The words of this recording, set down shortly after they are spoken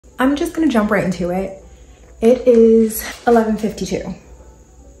I'm just gonna jump right into it. It is 11:52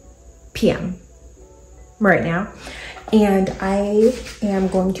 p.m. right now, and I am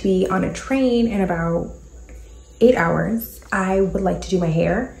going to be on a train in about 8 hours. I would like to do my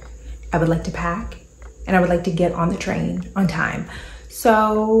hair, I would like to pack, and I would like to get on the train on time.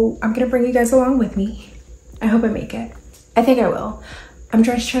 So I'm gonna bring you guys along with me. I hope I make it. I think I will. I'm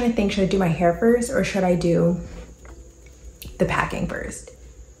just trying to think, should I do my hair first or should I do the packing first?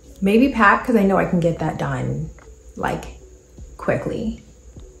 Maybe pack, because I know I can get that done like quickly.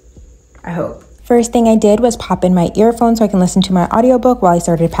 I hope. First thing I did was pop in my earphones so I can listen to my audiobook while I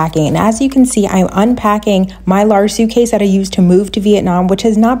started packing. And as you can see, I'm unpacking my large suitcase that I used to move to Vietnam, which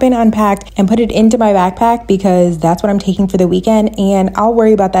has not been unpacked, and put it into my backpack because that's what I'm taking for the weekend, and I'll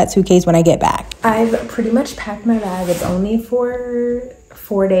worry about that suitcase when I get back. I've pretty much packed my bag. It's only for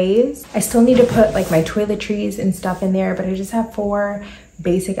 4 days. I still need to put like my toiletries and stuff in there, but I just have 4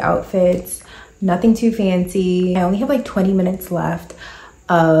 basic outfits, nothing too fancy. I only have like 20 minutes left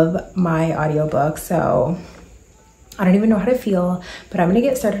of my audiobook, so I don't even know how to feel, but I'm gonna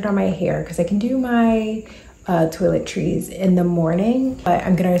get started on my hair because I can do my toiletries in the morning, but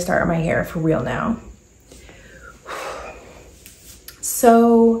I'm gonna start on my hair for real now.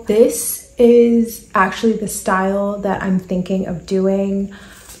 So this is actually the style that I'm thinking of doing.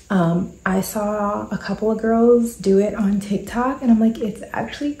 I saw a couple of girls do it on TikTok and I'm like, it's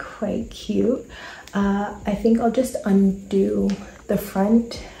actually quite cute. I think I'll just undo the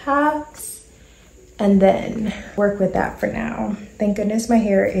front halves and then work with that for now. Thank goodness my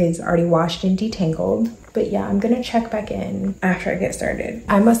hair is already washed and detangled. But yeah, I'm gonna check back in after I get started.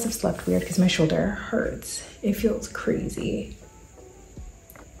 I must have slept weird because my shoulder hurts. It feels crazy.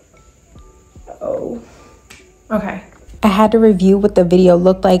 Oh, okay. I had to review what the video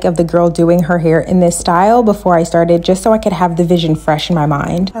looked like of the girl doing her hair in this style before I started, just so I could have the vision fresh in my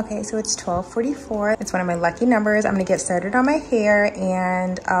mind. Okay, so it's 12:44. It's one of my lucky numbers. I'm gonna get started on my hair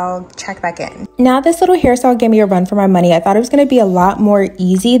and I'll check back in. Now this little hairstyle gave me a run for my money. I thought it was gonna be a lot more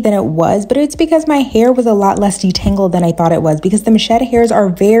easy than it was, but it's because my hair was a lot less detangled than I thought it was, because the machete hairs are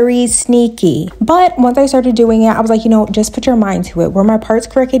very sneaky. But once I started doing it, I was like, you know, just put your mind to it. Were my parts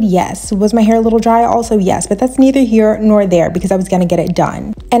crooked? Yes. Was my hair a little dry? Also yes, but that's neither here nor there because I was gonna get it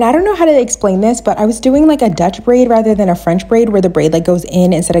done. And I don't know how to explain this, but I was doing like a Dutch braid rather than a French braid, where the braid like goes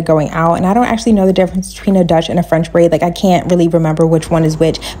in instead of going out. And I don't actually know the difference between a Dutch and a French braid. Like I can't really remember which one is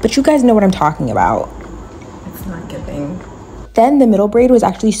which, but you guys know what I'm talking about. It's not giving. Then the middle braid was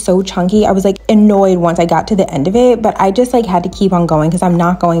actually so chunky. I was like annoyed once I got to the end of it, but I just like had to keep on going because I'm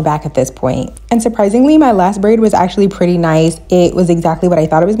not going back at this point. And surprisingly, my last braid was actually pretty nice. It was exactly what I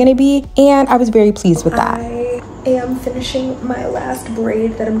thought it was gonna be, and I was very pleased with that. I am finishing my last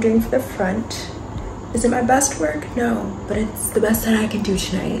braid that I'm doing for the front. Is it my best work? No, but it's the best that I can do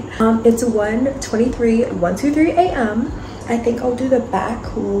tonight. It's 1:23 a.m. I think I'll do the back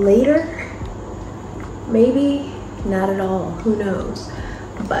later. Maybe not at all, who knows?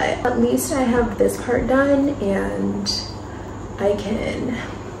 But at least I have this part done and I can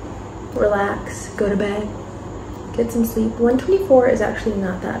relax, go to bed, get some sleep. 1:24 is actually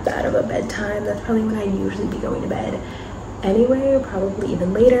not that bad of a bedtime. That's probably when I usually be going to bed anyway, probably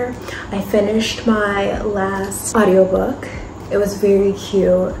even later. I finished my last audiobook. It was very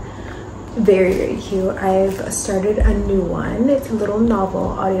cute, very, very cute. I've started a new one. It's a little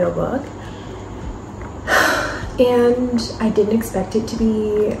novel audiobook. And I didn't expect it to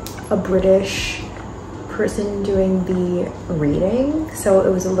be a British person doing the reading, so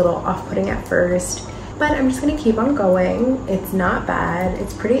it was a little off-putting at first. But I'm just gonna keep on going. It's not bad.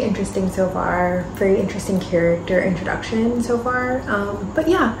 It's pretty interesting so far. Very interesting character introduction so far. But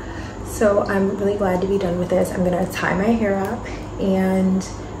yeah, so I'm really glad to be done with this. I'm gonna tie my hair up and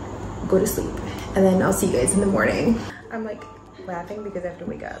go to sleep. And then I'll see you guys in the morning. I'm like laughing because I have to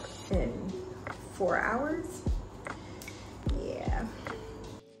wake up in 4 hours. Yeah.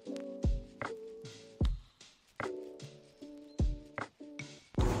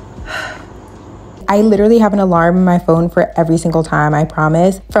 I literally have an alarm in my phone for every single time, I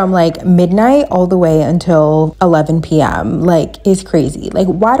promise. From like midnight all the way until 11 p.m. Like, it's crazy. Like,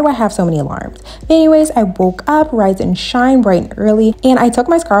 why do I have so many alarms? But anyways, I woke up, rise and shine, bright and early, and I took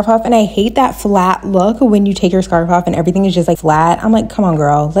my scarf off, and I hate that flat look when you take your scarf off and everything is just like flat. I'm like, come on,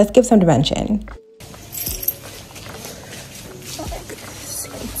 girl, let's give some dimension.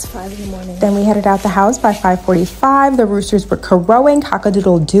 It's 5 in the morning. Then we headed out the house by 5:45. The roosters were crowing,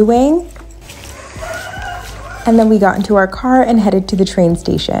 cock-a-doodle doing. And then we got into our car and headed to the train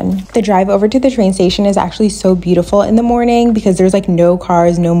station. The drive over to the train station is actually so beautiful in the morning because there's like no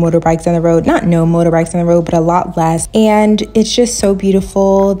cars, no motorbikes on the road. Not no motorbikes on the road, but a lot less. And it's just so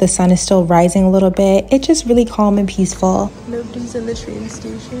beautiful. The sun is still rising a little bit. It's just really calm and peaceful. Nobody's in the train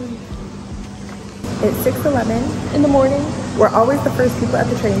station. It's 6:11 in the morning. We're always the first people at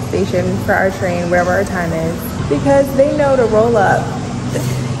the train station for our train, wherever our time is, because they know to roll up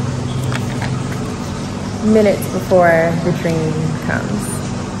minutes before the train comes.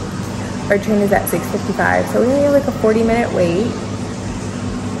 Our train is at 6:55, so we only have like a 40-minute wait.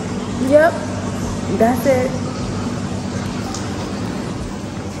 Yep, that's it.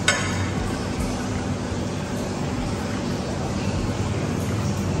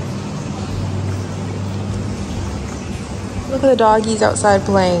 Look at the doggies outside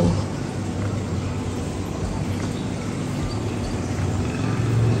playing.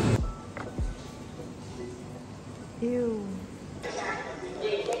 Ew.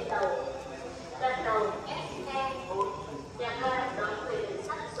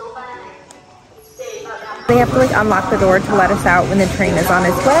 They have to like unlock the door to let us out when the train is on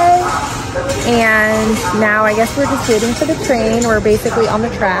its way. And now I guess we're just waiting for the train. We're basically on the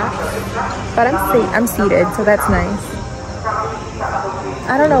track, but I'm seated, so that's nice.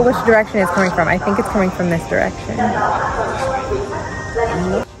 I don't know which direction it's coming from. I think it's coming from this direction,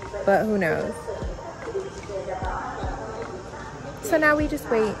 but who knows? So now we just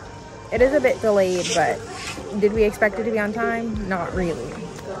wait. It is a bit delayed, but did we expect it to be on time? Not really.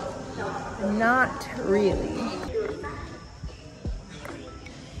 Not really.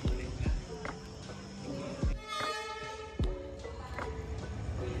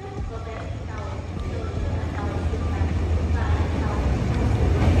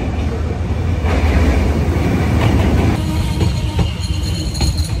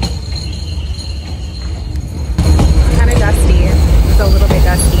 A little bit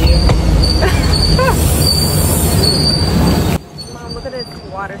dusty. Mom, look at this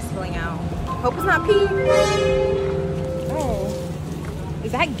water spilling out. Hope it's not pee. Oh,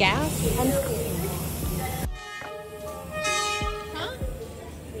 is that gas? I'm scared. Huh?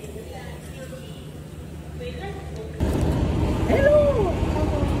 Hello.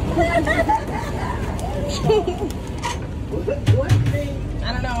 I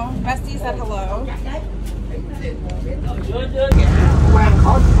don't know. Bestie said hello.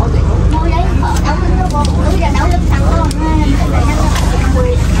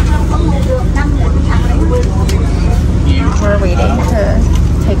 We're waiting to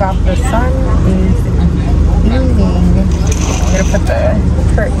take off. The sun is beaming. I'm gonna put the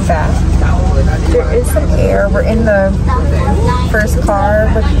curtain back. There is some air. We're in the first car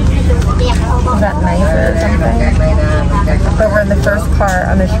with that knife or something. But we're in the first car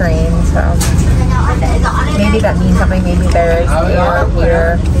on the train, so maybe that means something. Maybe there's air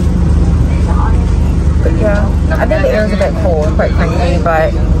here. But yeah, I think the air is a bit cold, quite frankly,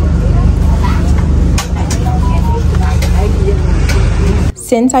 but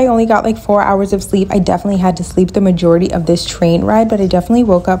since I only got like 4 hours of sleep, I definitely had to sleep the majority of this train ride, but I definitely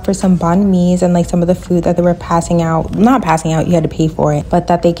woke up for some banh mi's and like some of the food that they were passing out. Not passing out, you had to pay for it, but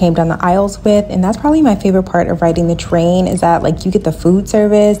that they came down the aisles with. And that's probably my favorite part of riding the train, is that like you get the food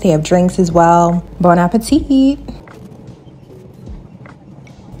service, they have drinks as well. Bon appetit.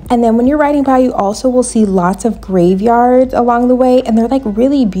 And then when you're riding by, you also will see lots of graveyards along the way, and they're like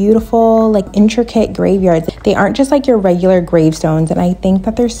really beautiful, like intricate graveyards. They aren't just like your regular gravestones, and I think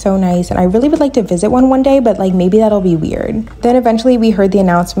that they're so nice, and I really would like to visit one day, but like maybe that'll be weird. Then eventually we heard the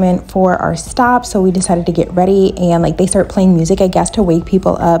announcement for our stop, so we decided to get ready, and like they start playing music, I guess, to wake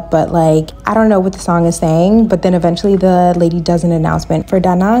people up, but like I don't know what the song is saying. But then eventually the lady does an announcement for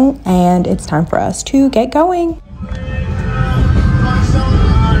Da Nang, and it's time for us to get going.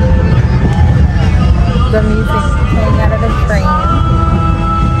 The music playing out of the train.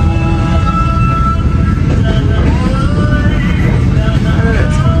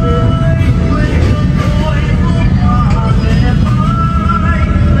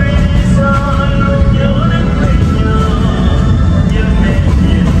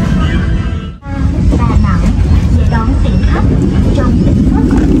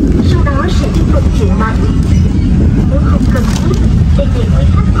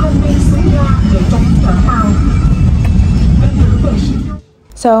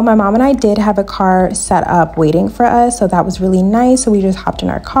 So my mom and I did have a car set up waiting for us, so that was really nice. So we just hopped in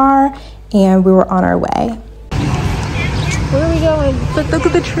our car and we were on our way. Where are we going? Look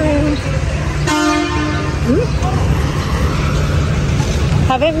at the train.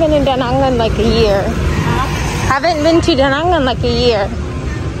 Haven't been in Da Nang in like a year. Haven't been to Da Nang in like a year.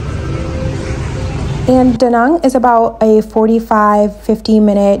 And Da Nang is about a 45-50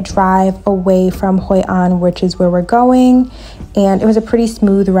 minute drive away from Hoi An, which is where we're going. And it was a pretty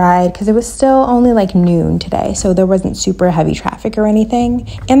smooth ride because it was still only like noon today, so there wasn't super heavy traffic or anything.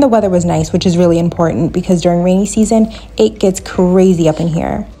 And the weather was nice, which is really important because during rainy season, it gets crazy up in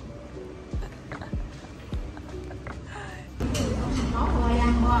here.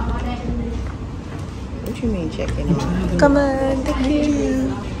 What you mean checking in? Come on, thank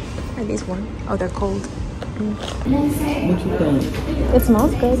you. Are these warm? Oh, they're cold. What you think? It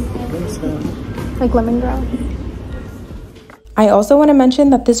smells good. What's that? Like lemongrass. I also want to mention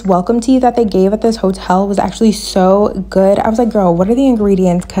that this welcome tea that they gave at this hotel was actually so good. I was like, girl, what are the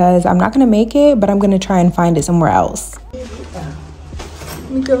ingredients? Because I'm not going to make it, but I'm going to try and find it somewhere else.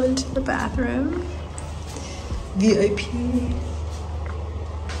 We go into the bathroom. VIP.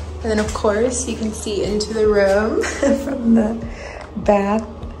 And then, of course, you can see into the room from the bath.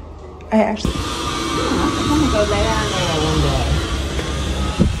 I actually... I'm gonna go lay down there one day.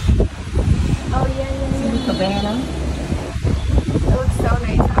 Oh, yeah. Cabana. It looks so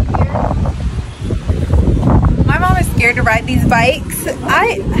nice out here. My mom is scared to ride these bikes.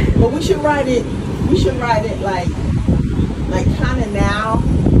 But we should ride it. We should ride it like kind of now,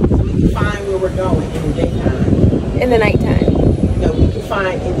 so we can find where we're going in the daytime. In the nighttime. No, we can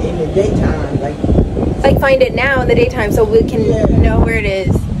find in the daytime, like find it now in the daytime so we can know where it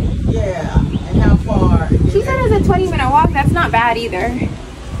is. Yeah, and how far. She said it's a 20-minute walk. That's not bad either.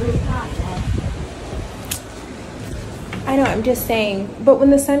 I know, I'm just saying. But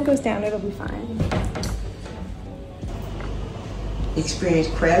when the sun goes down, it'll be fine. Experience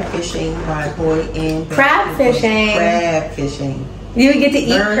crab fishing by Hoi An. Crab fishing? Crab fishing. You would get to eat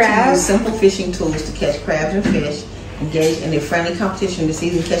Learn crab? to use simple fishing tools to catch crabs and fish. Engage in a friendly competition to see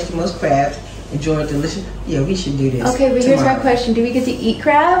who catch the most crabs. Enjoy delicious... Yeah, we should do this. Okay, but here's my question. Do we get to eat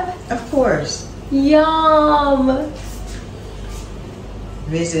crab? Of course. Yum!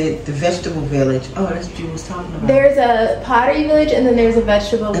 Visit the vegetable village. Oh, that's what you was talking about. There's a pottery village and then there's a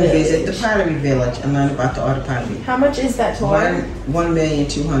vegetable And village. visit the pottery village and learn about the art of pottery. How much is that tour?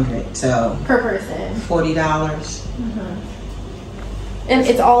 1,200,000. So Per person. $40. And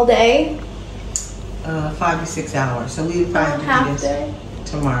it's all day? 5 to 6 hours. So we would probably Half do this day?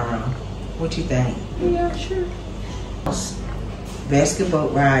 tomorrow. What you think? Yeah, sure. Basket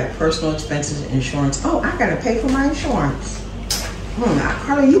boat ride, personal expenses, insurance. Oh, I gotta pay for my insurance.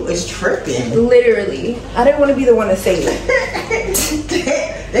 Carla, you is tripping. Literally. I didn't want to be the one to say it.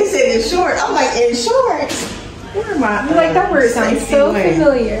 They said insurance. I'm like, insurance? Where am I? You're like, that word sounds so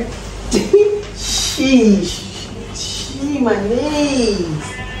familiar. Sheesh. My knees.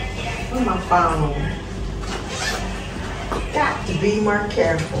 Where's my phone? Got to be more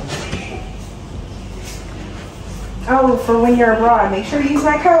careful. Oh, for when you're abroad, make sure you use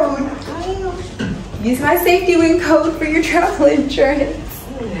my code. I am. Use my safety wing code for your travel insurance.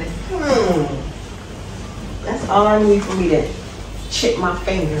 That's all I need for me to chip my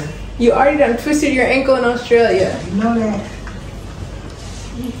finger. You already done twisted your ankle in Australia. You know that?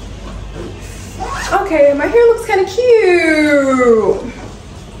 Okay, my hair looks kind of cute.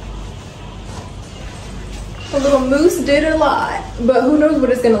 A little mousse did a lot, but who knows what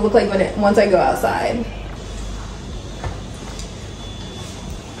it's gonna look like once I go outside.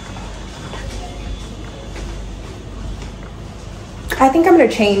 I think I'm gonna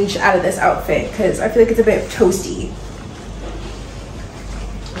change out of this outfit because I feel like it's a bit toasty.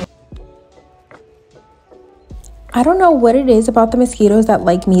 I don't know what it is about the mosquitoes that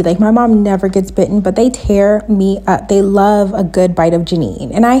like me. Like, my mom never gets bitten, but they tear me up. They love a good bite of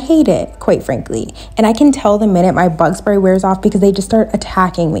Janine, and I hate it, quite frankly. And I can tell the minute my bug spray wears off because they just start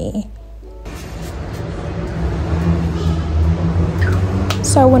attacking me.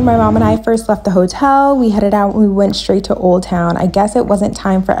 So when my mom and I first left the hotel, we headed out and we went straight to Old Town. I guess it wasn't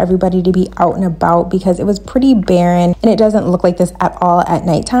time for everybody to be out and about because it was pretty barren and it doesn't look like this at all at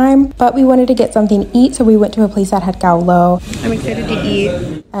nighttime. But we wanted to get something to eat, so we went to a place that had gao-lo. I'm excited to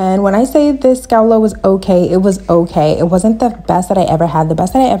eat. And when I say this gao-lo was okay, it was okay. It wasn't the best that I ever had. The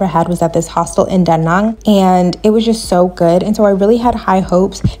best that I ever had was at this hostel in Da Nang, and it was just so good. And so I really had high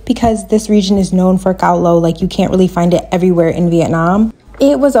hopes because this region is known for gao-lo. Like, you can't really find it everywhere in Vietnam.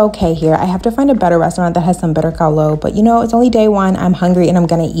 It was okay here. I have to find a better restaurant that has some better gao-lo, but you know, it's only day one. I'm hungry and I'm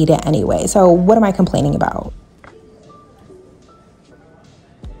gonna eat it anyway. So what am I complaining about?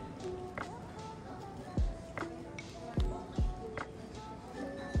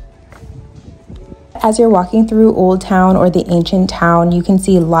 As you're walking through Old Town or the ancient town, you can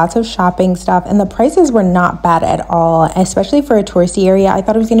see lots of shopping stuff, and the prices were not bad at all, especially for a touristy area. I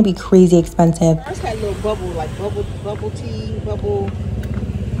thought it was going to be crazy expensive. I just had a little bubble, like bubble tea, bubble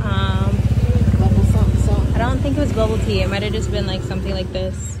something. think it was bubble tea. It might have just been like something like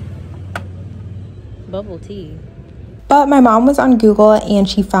this. Bubble tea. But my mom was on Google and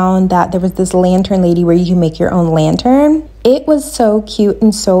she found that there was this lantern lady where you can make your own lantern. It was so cute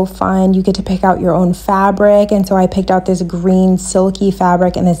and so fun. You get to pick out your own fabric. And so I picked out this green silky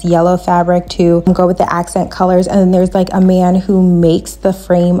fabric and this yellow fabric to go with the accent colors. And then there's like a man who makes the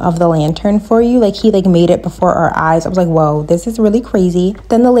frame of the lantern for you. Like he like made it before our eyes. I was like, whoa, this is really crazy.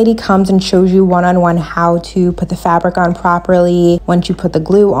 Then the lady comes and shows you one-on-one how to put the fabric on properly once you put the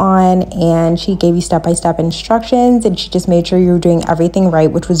glue on. And she gave you step-by-step instructions and she just made sure you were doing everything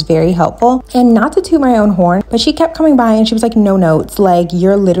right, which was very helpful. And not to toot my own horn, but she kept coming by and she was like, no notes, like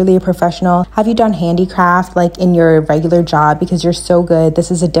you're literally a professional. Have you done handicraft like in your regular job? Because you're so good.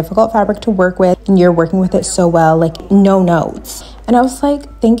 This is a difficult fabric to work with and you're working with it so well, like no notes. And I was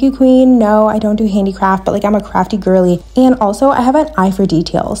like, thank you, queen. No, I don't do handicraft, but like I'm a crafty girly. And also I have an eye for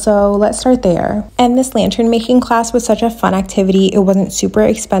detail. So let's start there. And this lantern making class was such a fun activity. It wasn't super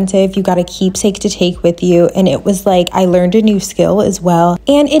expensive. You got a keepsake to take with you. And it was like, I learned a new skill as well.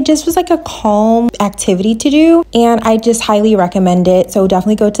 And it just was like a calm activity to do. And I just highly recommend it. So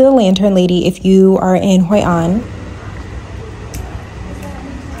definitely go to the lantern lady if you are in Hoi An.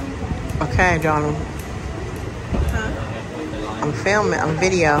 Okay, Donald. I'm filming, I'm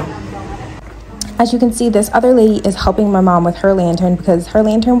video. As you can see, this other lady is helping my mom with her lantern because her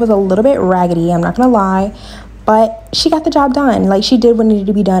lantern was a little bit raggedy, I'm not gonna lie, but she got the job done. Like she did what needed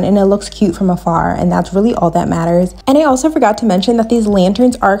to be done and it looks cute from afar and that's really all that matters. And I also forgot to mention that these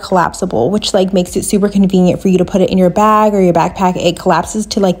lanterns are collapsible, which like makes it super convenient for you to put it in your bag or your backpack. It collapses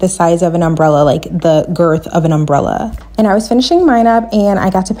to like the size of an umbrella, like the girth of an umbrella. And I was finishing mine up and I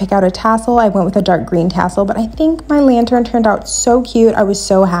got to pick out a tassel. I went with a dark green tassel, but I think my lantern turned out so cute. I was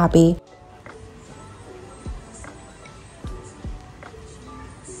so happy.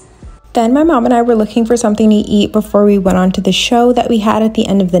 Then my mom and I were looking for something to eat before we went on to the show that we had at the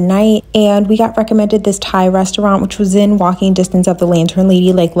end of the night. And we got recommended this Thai restaurant, which was in walking distance of the lantern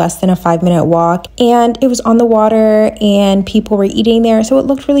lady, like less than a 5-minute walk. And it was on the water and people were eating there. So it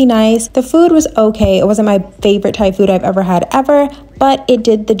looked really nice. The food was okay. It wasn't my favorite Thai food I've ever had ever, but it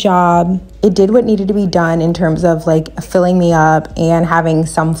did the job. It did what needed to be done in terms of like filling me up and having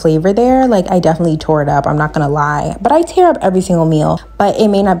some flavor there. Like I definitely tore it up, I'm not gonna lie. But I tear up every single meal, but it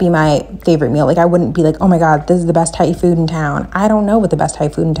may not be my favorite meal. Like I wouldn't be like, oh my God, this is the best Thai food in town. I don't know what the best Thai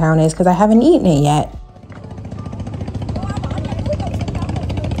food in town is because I haven't eaten it yet.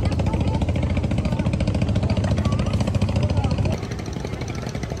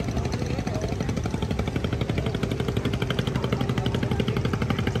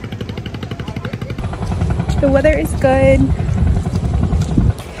 The weather is good.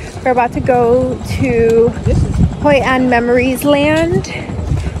 We're about to go to Hoi An Memories Land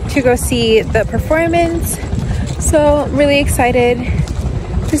to go see the performance. So I'm really excited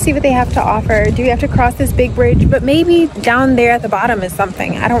to see what they have to offer. Do we have to cross this big bridge? But maybe down there at the bottom is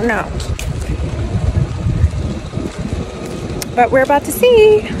something. I don't know. But we're about to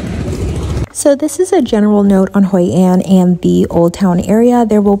see. So this is a general note on Hoi An and the Old Town area.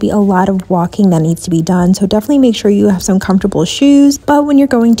 There will be a lot of walking that needs to be done, so definitely make sure you have some comfortable shoes. But when you're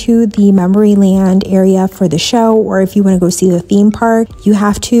going to the Memory Land area for the show, or if you want to go see the theme park, you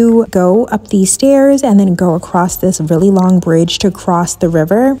have to go up these stairs and then go across this really long bridge to cross the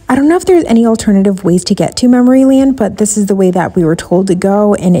river. I don't know if there's any alternative ways to get to Memory Land, but this is the way that we were told to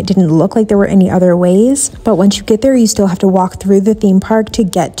go, and it didn't look like there were any other ways. But once you get there, you still have to walk through the theme park to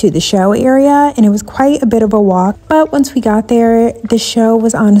get to the show area. And it was quite a bit of a walk, but once we got there, the show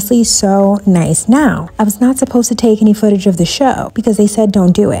was honestly so nice. Now, I was not supposed to take any footage of the show because they said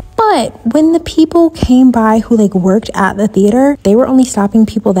don't do it. But when the people came by who like worked at the theater, they were only stopping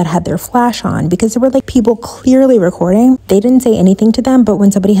people that had their flash on because there were like people clearly recording. They didn't say anything to them, but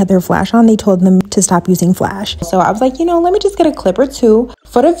when somebody had their flash on, they told them to stop using flash. So I was like, you know, let me just get a clip or two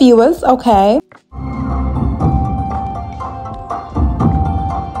for the viewers, okay?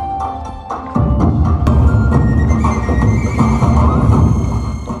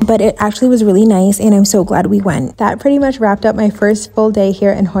 But it actually was really nice and I'm so glad we went. That pretty much wrapped up my first full day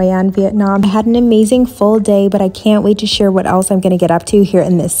here in Hoi An, Vietnam. I had an amazing full day, but I can't wait to share what else I'm going to get up to here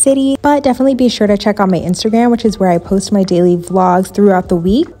in this city. But definitely be sure to check out my Instagram, which is where I post my daily vlogs throughout the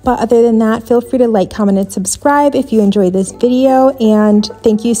week. But other than that, feel free to like, comment, and subscribe if you enjoyed this video. And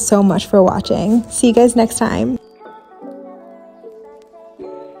thank you so much for watching. See you guys next time.